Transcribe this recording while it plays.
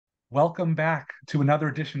Welcome back to another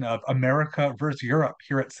edition of America vs. Europe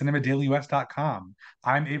here at cinemadailyus.com.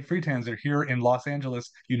 I'm Abe Friedhanser here in Los Angeles,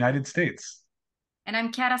 United States. And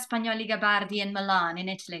I'm Chiara Spagnoli Gabardi in Milan, in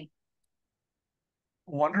Italy.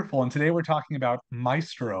 Wonderful. And today we're talking about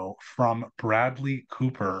Maestro from Bradley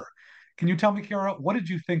Cooper. Can you tell me, Chiara, what did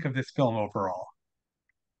you think of this film overall?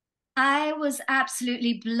 I was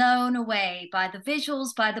absolutely blown away by the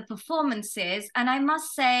visuals, by the performances, and I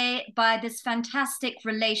must say, by this fantastic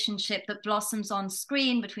relationship that blossoms on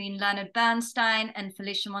screen between Leonard Bernstein and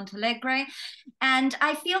Felicia Montealegre. And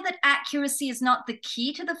I feel that accuracy is not the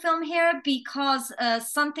key to the film here, because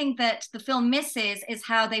something that the film misses is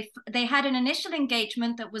how they had an initial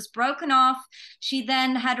engagement that was broken off. She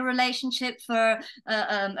then had a relationship for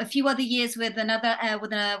a few other years with another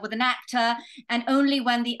with an actor, and only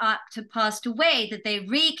when the actor passed away did they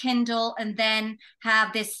rekindle and then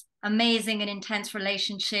have this amazing and intense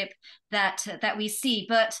relationship that we see.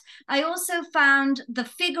 But I also found the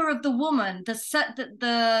figure of the woman,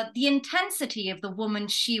 the intensity of the woman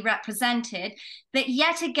she represented, that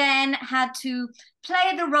yet again had to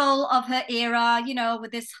play the role of her era, you know,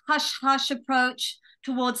 with this hush hush approach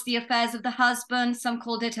towards the affairs of the husband. Some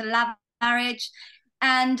called it a love marriage.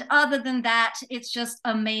 And other than that, it's just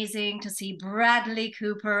amazing to see Bradley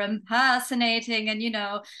Cooper impersonating and,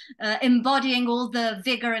 embodying all the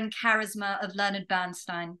vigor and charisma of Leonard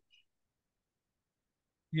Bernstein.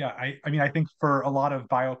 Yeah, I mean, I think for a lot of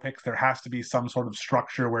biopics, there has to be some sort of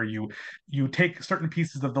structure where you take certain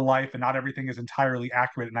pieces of the life and not everything is entirely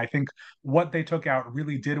accurate. And I think what they took out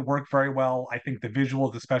really did work very well. I think the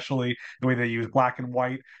visuals, especially the way they use black and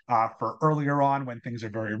white for earlier on when things are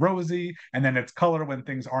very rosy, and then it's color when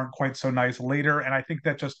things aren't quite so nice later. And I think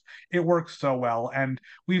that just it works so well. And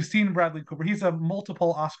we've seen Bradley Cooper. He's a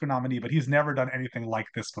multiple Oscar nominee, but he's never done anything like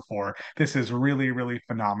this before. This is really, really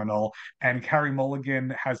phenomenal. And Carey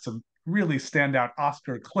Mulligan has some really standout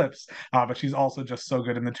Oscar clips, but she's also just so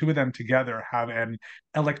good. And the two of them together have an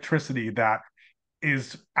electricity that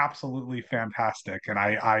is absolutely fantastic, and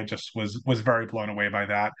I just was very blown away by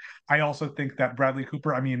that. I also think that Bradley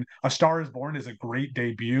Cooper, I mean, A Star Is Born is a great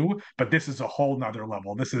debut, but this is a whole nother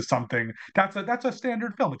level. This is something that's a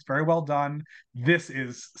standard film. It's very well done. This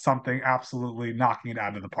is something absolutely knocking it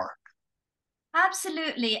out of the park.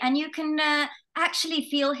 Absolutely. And you can actually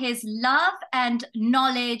feel his love and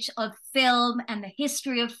knowledge of film and the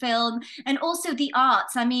history of film and also the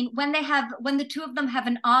arts. I mean, when the two of them have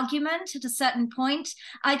an argument at a certain point,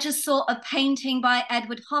 I just saw a painting by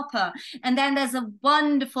Edward Hopper. And then there's a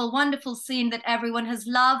wonderful, wonderful scene that everyone has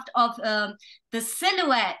loved of the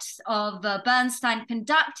silhouette of Bernstein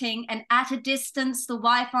conducting, and at a distance, the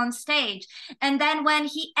wife on stage. And then when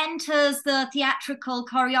he enters the theatrical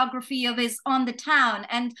choreography of his On the Town,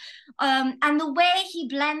 and the way he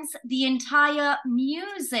blends the entire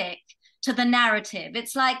music to the narrative,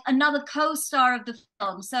 it's like another co-star of the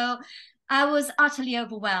film. So I was utterly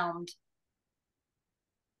overwhelmed.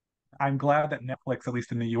 I'm glad that Netflix, at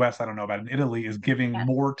least in the US, I don't know about in Italy, is giving Yes.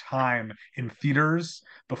 more time in theaters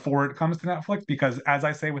before it comes to Netflix. Because as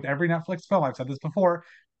I say with every Netflix film, I've said this before,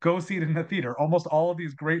 go see it in the theater. Almost all of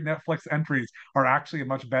these great Netflix entries are actually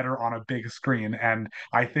much better on a big screen. And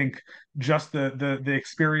I think just the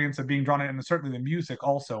experience of being drawn in, and certainly the music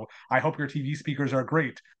also. I hope your TV speakers are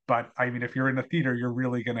great. But I mean, if you're in the theater, you're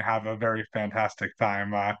really going to have a very fantastic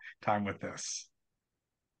time with this.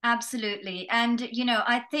 Absolutely. And,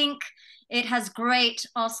 I think it has great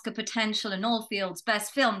Oscar potential in all fields: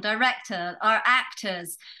 best film, director, our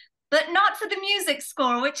actors, but not for the music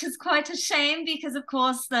score, which is quite a shame because, of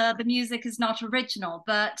course, the music is not original.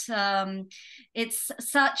 But it's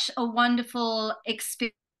such a wonderful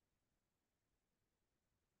experience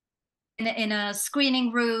in a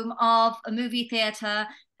screening room of a movie theater.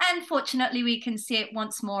 And fortunately, we can see it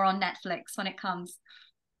once more on Netflix when it comes.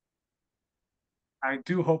 I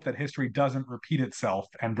do hope that history doesn't repeat itself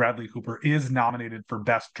and Bradley Cooper is nominated for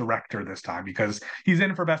Best Director this time because he's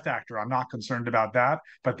in for Best Actor. I'm not concerned about that,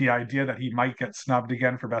 but the idea that he might get snubbed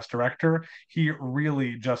again for Best Director, he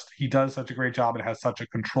does such a great job and has such a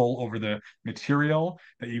control over the material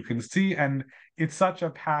that you can see. And it's such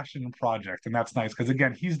a passion project, and that's nice because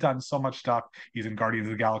again, he's done so much stuff. He's in Guardians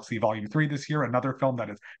of the Galaxy Volume 3 this year, another film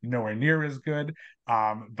that is nowhere near as good.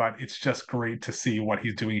 But it's just great to see what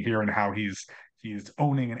he's doing here and how he's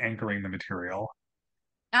owning and anchoring the material.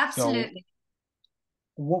 So, Absolutely.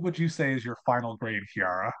 what would you say is your final grade,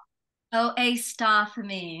 Kiara? Oh, A star for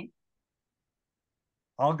me.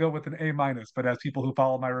 I'll go with an A minus, but as people who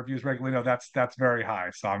follow my reviews regularly know, that's very high.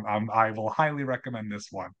 So I will highly recommend this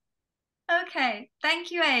one. Okay. Thank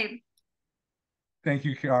you, Abe. Thank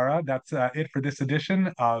you, Kiara. That's it for this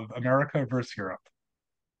edition of America vs. Europe.